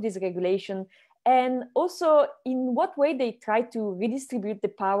core of this regulation? and also in what way they try to redistribute the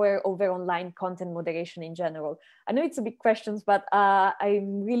power over online content moderation in general. I know it's a big question, but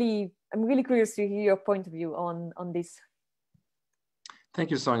I'm really curious to hear your point of view on this. Thank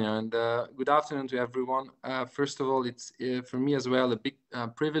you, Sonia, and good afternoon to everyone. First of all, it's for me as well a big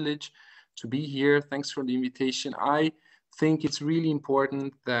privilege to be here. Thanks for the invitation. I think it's really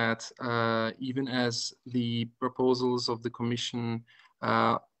important that even as the proposals of the Commission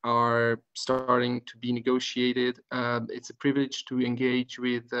are starting to be negotiated, it's a privilege to engage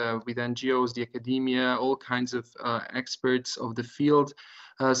with NGOs, the academia, all kinds of experts of the field.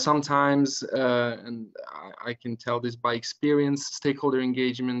 Sometimes, and I can tell this by experience, stakeholder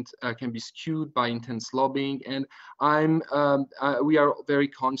engagement can be skewed by intense lobbying, and we are very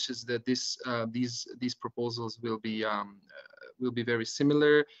conscious that these proposals will be very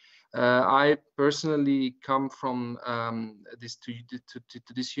similar. I personally come from this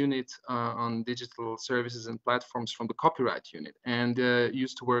unit on digital services and platforms from the copyright unit, and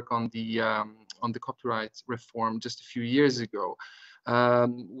used to work on the copyright reform just a few years ago.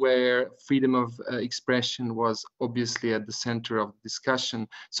 Where freedom of expression was obviously at the center of discussion.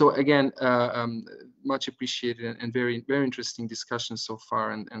 So again, much appreciated and very, very interesting discussion so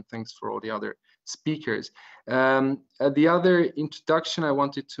far, and thanks for all the other speakers. The other introduction I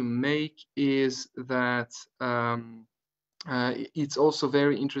wanted to make is that it's also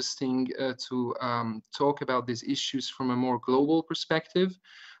very interesting to talk about these issues from a more global perspective.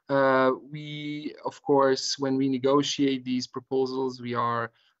 We, of course, when we negotiate these proposals, we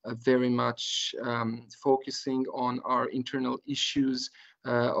are very much focusing on our internal issues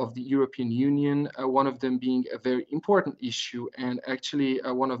of the European Union, one of them being a very important issue, and actually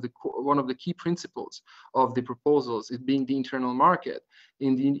one of the key principles of the proposals, it being the internal market.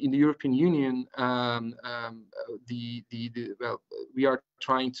 In the European Union, we are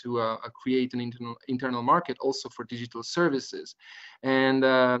trying to create an internal market also for digital services, and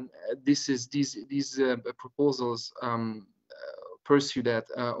these proposals pursue that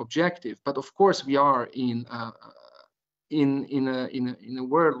objective. But of course, we are in a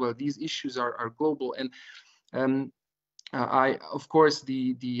world where these issues are global, and of course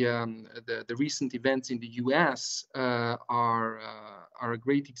the recent events in the US are a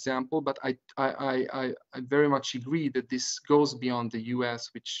great example, but I very much agree that this goes beyond the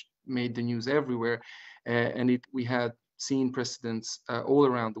US, which made the news everywhere, and we had seen precedents all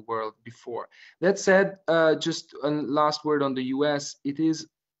around the world before. That said, just a last word on the US. It is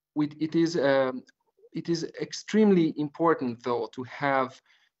extremely important, though,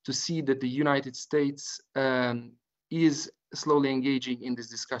 to see that the United States is slowly engaging in this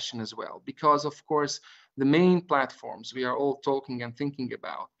discussion as well, because of course the main platforms we are all talking and thinking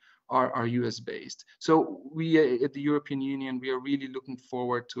about are US based. So we at the European Union, we are really looking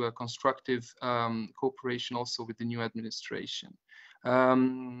forward to a constructive cooperation also with the new administration.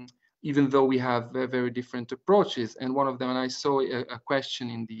 Even though we have very different approaches, and one of them, and I saw a question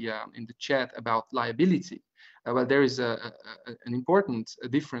in the chat about liability. Well, there is an important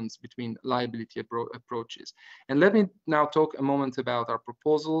difference between liability approaches. And let me now talk a moment about our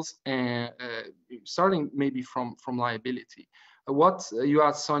proposals, and starting maybe from liability. What you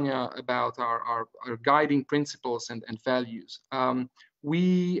asked, Sonia, about our guiding principles and values.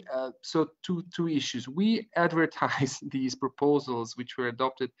 So two issues. We advertise these proposals, which were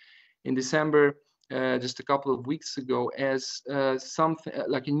adopted in December, just a couple of weeks ago, as something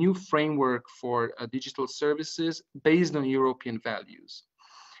like a new framework for digital services based on European values.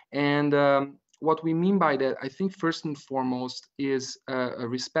 And what we mean by that, I think first and foremost, is a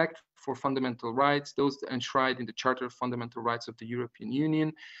respect for fundamental rights, those enshrined in the Charter of Fundamental Rights of the European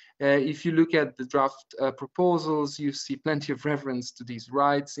Union. If you look at the draft proposals, you see plenty of reference to these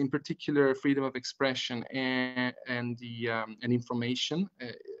rights, in particular freedom of expression and information.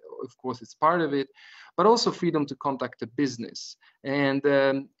 Of course, it's part of it, but also freedom to conduct a business. And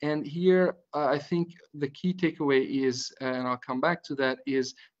here, I think the key takeaway is, and I'll come back to that,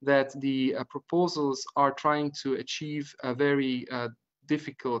 is that the proposals are trying to achieve a very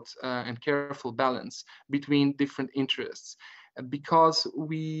difficult and careful balance between different interests. Because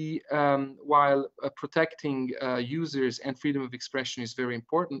we, while protecting users and freedom of expression is very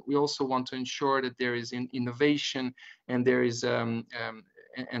important, we also want to ensure that there is innovation and there is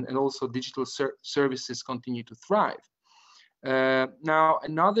and also digital services continue to thrive. Now,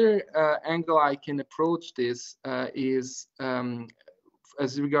 another angle I can approach this is,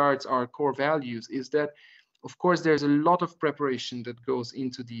 as regards our core values, is that, of course, there's a lot of preparation that goes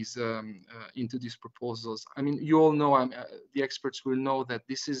into these proposals. I mean, you all know, the experts will know that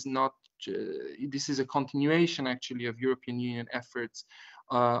this is not, this is a continuation actually of European Union efforts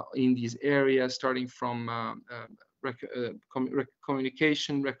in these areas, starting from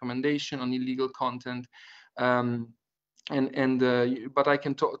communication, recommendation on illegal content, but I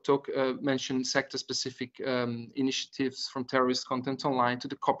can mention sector-specific initiatives, from terrorist content online to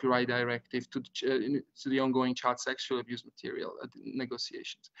the copyright directive to the ongoing child sexual abuse material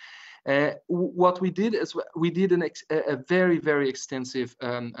negotiations. What we did is we did a very, very extensive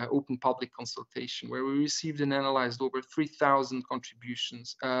open public consultation where we received and analyzed over 3,000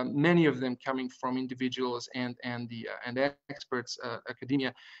 contributions, many of them coming from individuals and experts,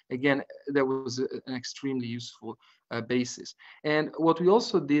 academia. Again, that was an extremely useful basis. And what we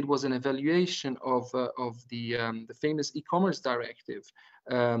also did was an evaluation of the famous e-commerce directive.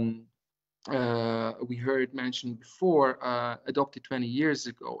 We heard mentioned before, adopted 20 years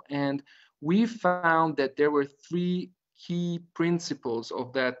ago. And we found that there were 3 key principles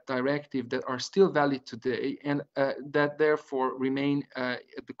of that directive that are still valid today, and that therefore remain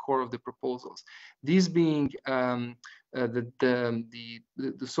at the core of the proposals. These being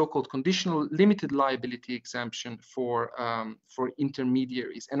the so-called conditional limited liability exemption for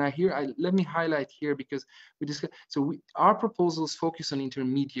intermediaries. And let me highlight here, because we discussed, our proposals focus on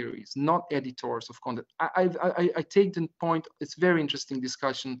intermediaries, not editors of content. I take the point, it's very interesting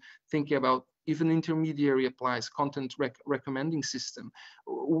discussion thinking about if an intermediary applies content recommending system,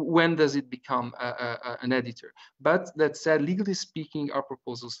 when does it become an editor? But that said, legally speaking, our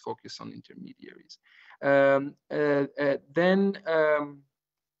proposals focus on intermediaries. Then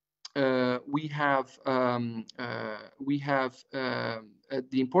we have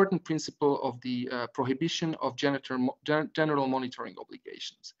the important principle of the prohibition of general monitoring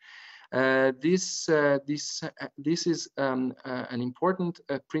obligations. This is an important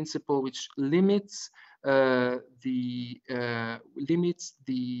principle which limits the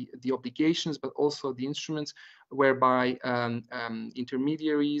obligations, but also the instruments whereby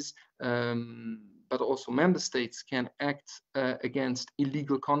intermediaries, but also member states can act against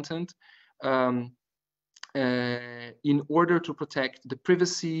illegal content in order to protect the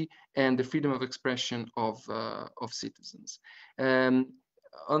privacy and the freedom of expression of citizens.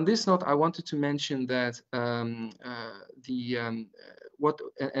 On this note, I wanted to mention that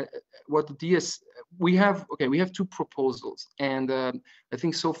we have 2 proposals, and I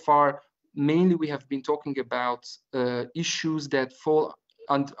think so far mainly we have been talking about issues that fall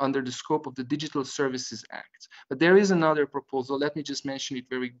under the scope of the Digital Services Act. But there is another proposal, let me just mention it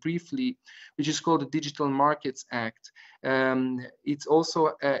very briefly, which is called the Digital Markets Act. It's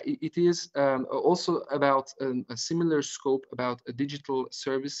also, it is also about a similar scope about digital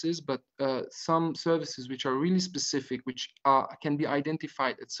services, but some services which are really specific, which can be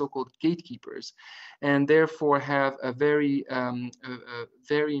identified as so-called gatekeepers, and therefore have a very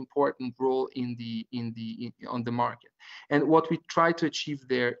important role on the market. And what we try to achieve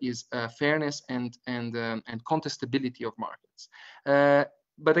there is fairness and contestability of markets.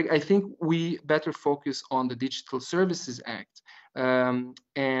 But I think we better focus on the Digital Services Act. And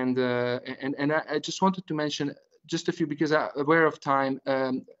I just wanted to mention just a few, because I'm aware of time.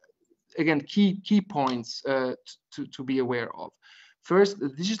 Again, key points to be aware of. First, the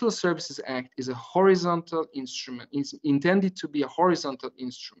Digital Services Act is a horizontal instrument. It's intended to be a horizontal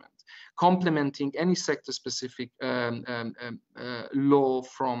instrument, complementing any sector-specific law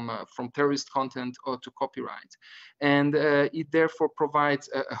from terrorist content or to copyright. And it therefore provides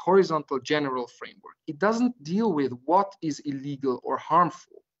a horizontal general framework. It doesn't deal with what is illegal or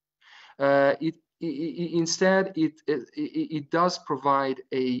harmful. Instead, it does provide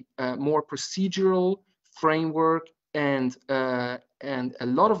a more procedural framework and a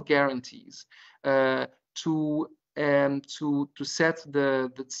lot of guarantees to set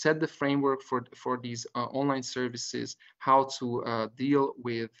the framework for these online services, how to deal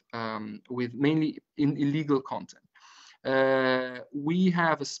with mainly illegal content. We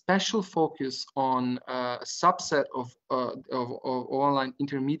have a special focus on a subset of online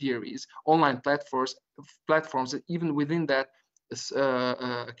intermediaries, online platforms, and even within that,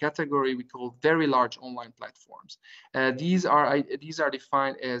 a category we call very large online platforms. These are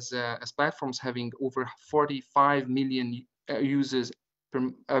defined as platforms having over 45 million users per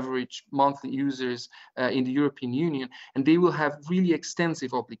average monthly users in the European Union, and they will have really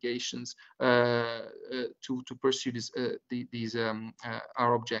extensive obligations to pursue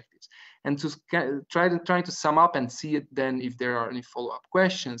our objectives. And to try to sum up and see it then if there are any follow-up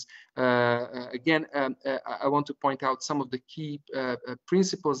questions. Again, I want to point out some of the key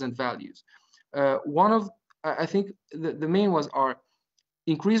principles and values. I think the main ones are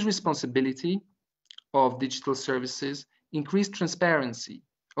increased responsibility of digital services, increased transparency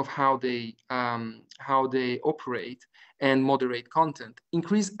of how they operate and moderate content,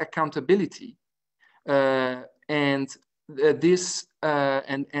 increase accountability, and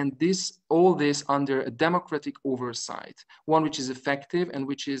all this under a democratic oversight, one which is effective and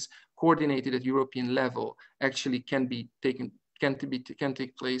which is coordinated at European level, actually can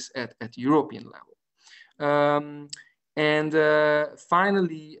take place at European level.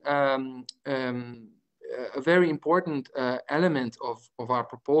 Finally, a very important element of our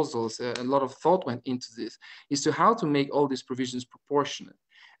proposals, a lot of thought went into this, is to how to make all these provisions proportionate.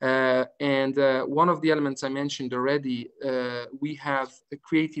 One of the elements I mentioned already, we have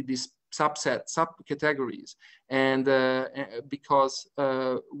created these subcategories, and because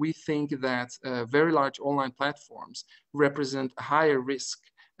we think that very large online platforms represent a higher risk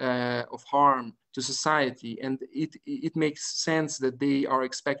of harm to society, and it makes sense that they are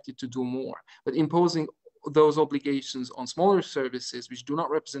expected to do more. But imposing those obligations on smaller services which do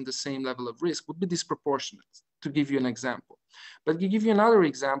not represent the same level of risk would be disproportionate, to give you an example. But to give you another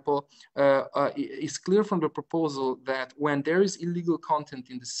example, it's clear from the proposal that when there is illegal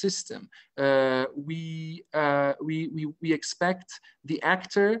content in the system, we expect the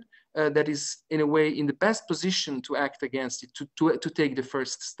actor that is in a way in the best position to act against it, to take the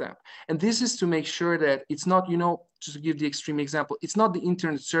first step. And this is to make sure that it's not, you know, to give the extreme example, it's not the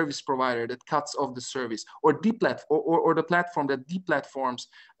internet service provider that cuts off the service, or the platform that deplatforms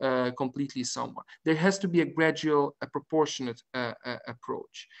completely someone. There has to be a gradual, a proportionate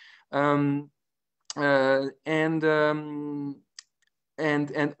approach. And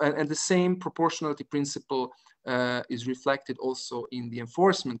the same proportionality principle is reflected also in the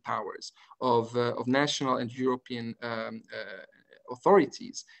enforcement powers of national and European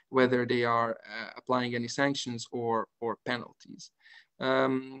authorities, whether they are applying any sanctions or penalties.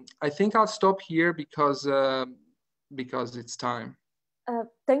 I think I'll stop here because it's time.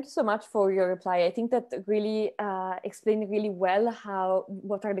 Thank you so much for your reply. I think that really explained really well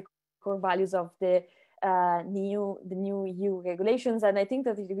what are the core values of the new EU regulations, and I think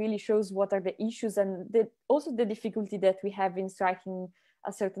that it really shows what are the issues and also the difficulty that we have in striking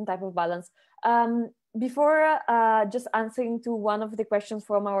a certain type of balance. Before just answering to one of the questions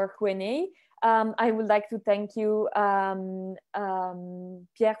from our Q&A, I would like to thank you, Pierre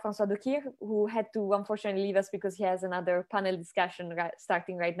François Docquir, who had to unfortunately leave us because he has another panel discussion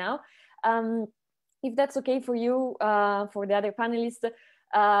starting right now. If that's okay for you, for the other panelists,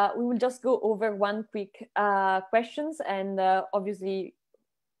 we will just go over one quick questions, and obviously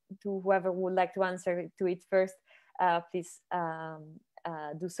to whoever would like to answer to it first, please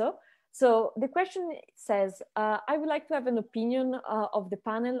do so. So the question says, I would like to have an opinion of the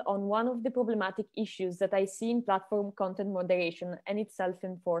panel on one of the problematic issues that I see in platform content moderation and its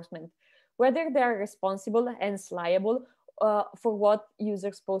self-enforcement, whether they are responsible and hence liable for what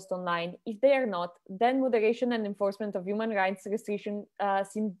users post online. If they are not, then moderation and enforcement of human rights restriction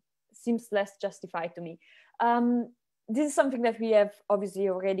seems less justified to me. This is something that we have obviously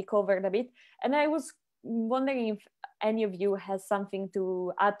already covered a bit, and I was wondering if any of you has something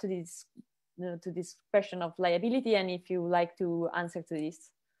to add to this, to this question of liability, and if you like to answer to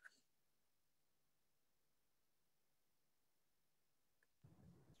this.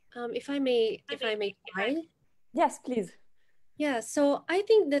 If I may try. Yes, please. Yeah, so I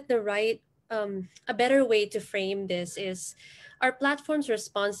think that a better way to frame this is, are platforms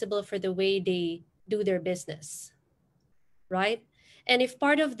responsible for the way they do their business, right? And if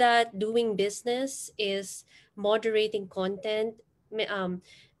part of that doing business is moderating content,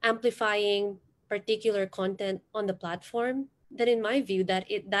 amplifying particular content on the platform, then in my view,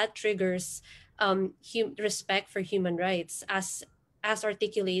 that triggers respect for human rights as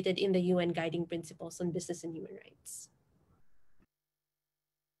articulated in the UN Guiding Principles on Business and Human Rights.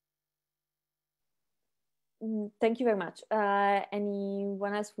 Thank you very much.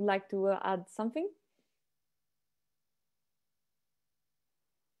 Anyone else would like to add something?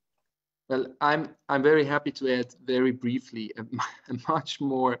 Well, I'm very happy to add very briefly a much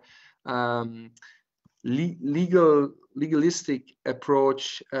more legalistic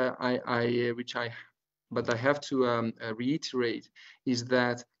approach, but I have to reiterate, is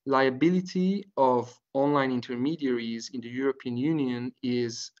that liability of online intermediaries in the European Union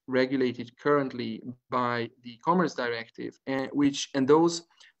is regulated currently by the Commerce Directive, and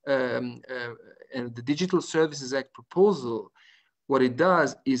the Digital Services Act proposal. What it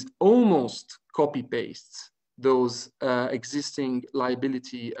does is almost copy-pastes those existing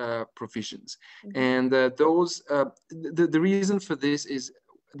liability provisions. Mm-hmm. And the reason for this is,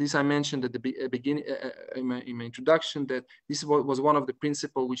 this I mentioned at the beginning in my introduction, that this was one of the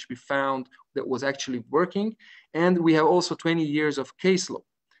principles which we found that was actually working. And we have also 20 years of case law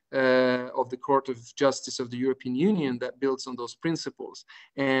of the Court of Justice of the European Union that builds on those principles.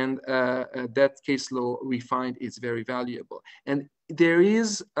 And that case law, we find, is very valuable. And there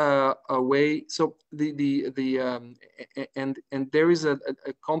is a way, so and there is a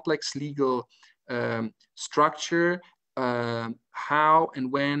complex legal structure, how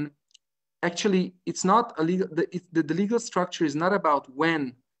and when. Actually, it's not a legal, the legal structure is not about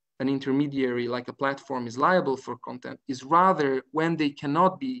when an intermediary like a platform is liable for content, is rather when they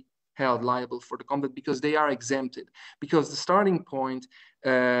cannot be held liable for the content because they are exempted. Because the starting point,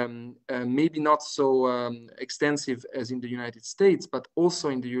 maybe not so extensive as in the United States, but also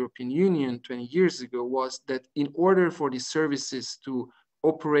in the European Union 20 years ago, was that in order for these services to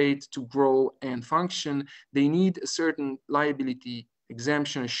operate, to grow and function, they need a certain liability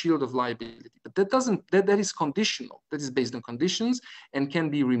exemption, a shield of liability. But that is conditional. That is based on conditions and can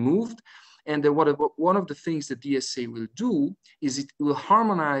be removed. And one of the things that DSA will do is it will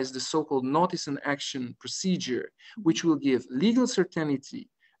harmonize the so-called notice and action procedure, which will give legal certainty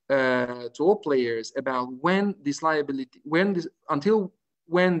to all players about when this liability, until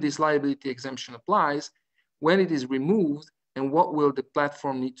when this liability exemption applies, when it is removed, and what will the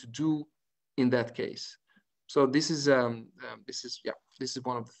platform need to do in that case. So this is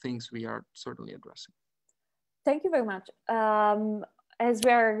one of the things we are certainly addressing. Thank you very much. As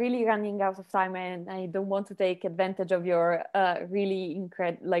we are really running out of time, and I don't want to take advantage of your really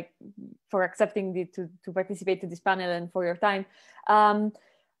incredible, like, for accepting to participate to this panel and for your time.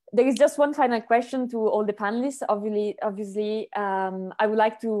 There is just one final question to all the panelists. Obviously, I would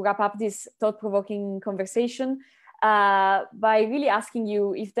like to wrap up this thought-provoking conversation by really asking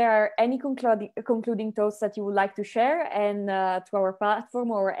you if there are any concluding thoughts that you would like to share and to our platform,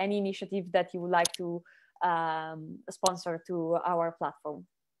 or any initiative that you would like to sponsor to our platform.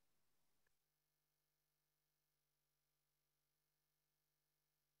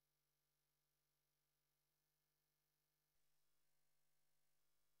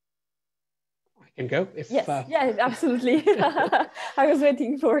 Can go? Yes, yeah, absolutely. I was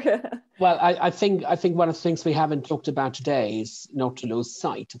waiting for. Well, I think one of the things we haven't talked about today is not to lose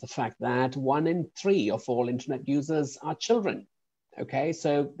sight of the fact that 1 in 3 of all internet users are children. Okay,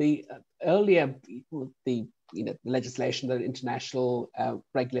 so the earlier the legislation, the international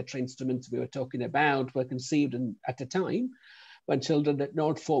regulatory instruments we were talking about were conceived at a time when children did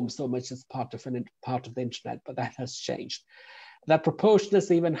not form so much as part of the internet, but that has changed. That proportion is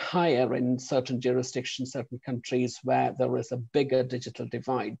even higher in certain jurisdictions, certain countries where there is a bigger digital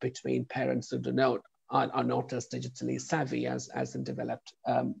divide between parents who are not as digitally savvy as in developed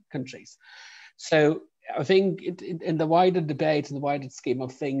countries. So I think in the wider debate, in the wider scheme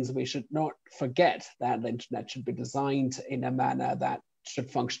of things, we should not forget that the internet should be designed in a manner that should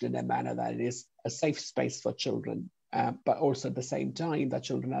function in a manner that is a safe space for children, but also at the same time that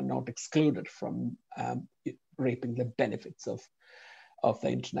children are not excluded from reaping the benefits of the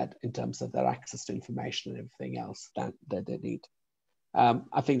internet in terms of their access to information and everything else that they need.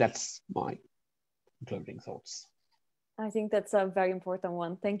 I think that's my concluding thoughts. I think that's a very important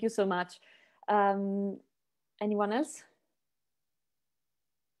one. Thank you so much. Anyone else?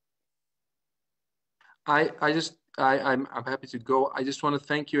 I'm happy to go. I just want to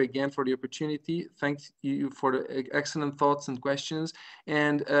thank you again for the opportunity. Thank you for the excellent thoughts and questions.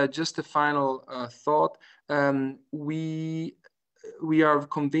 And just a final thought. We are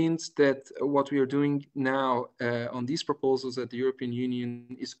convinced that what we are doing now on these proposals at the European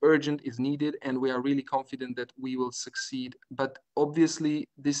Union is urgent, is needed, and we are really confident that we will succeed. But obviously,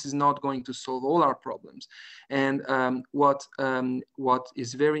 this is not going to solve all our problems. And what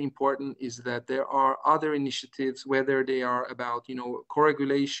is very important is that there are other initiatives, whether they are about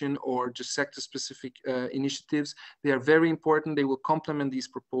co-regulation or just sector-specific initiatives. They are very important. They will complement these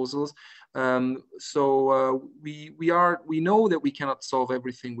proposals. We know that we cannot solve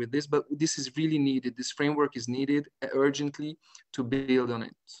everything with this, but this is really needed. This framework is needed urgently to build on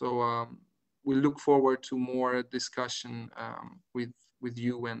it. So we look forward to more discussion with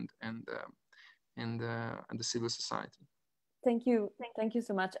you and the civil society. Thank you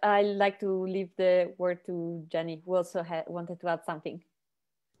so much. I'd like to leave the word to Jenny, who also wanted to add something.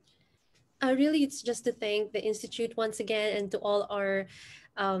 Really, it's just to thank the Institute once again, and to all our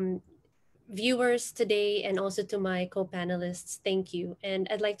viewers today, and also to my co-panelists. Thank you. And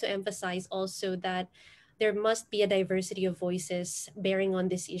I'd like to emphasize also that there must be a diversity of voices bearing on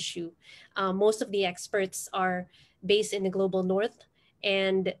this issue. Most of the experts are based in the global north,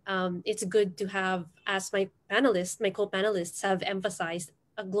 and it's good to have, as my co-panelists have emphasized,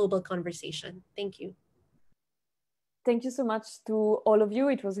 a global conversation. Thank you. Thank you so much to all of you.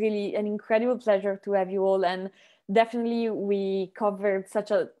 It was really an incredible pleasure to have you all, and definitely we covered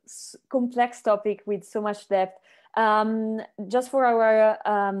such a complex topic with so much depth. Just for our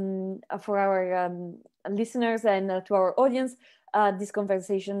listeners and to our audience, this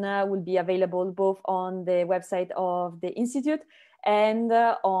conversation will be available both on the website of the Institute and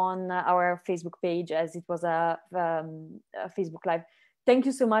on our Facebook page, as it was a Facebook Live. Thank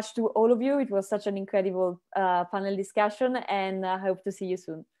you so much to all of you. It was such an incredible panel discussion, and I hope to see you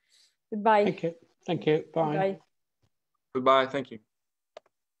soon. Goodbye. Thank you. Thank you. Bye. Bye. Goodbye. Thank you.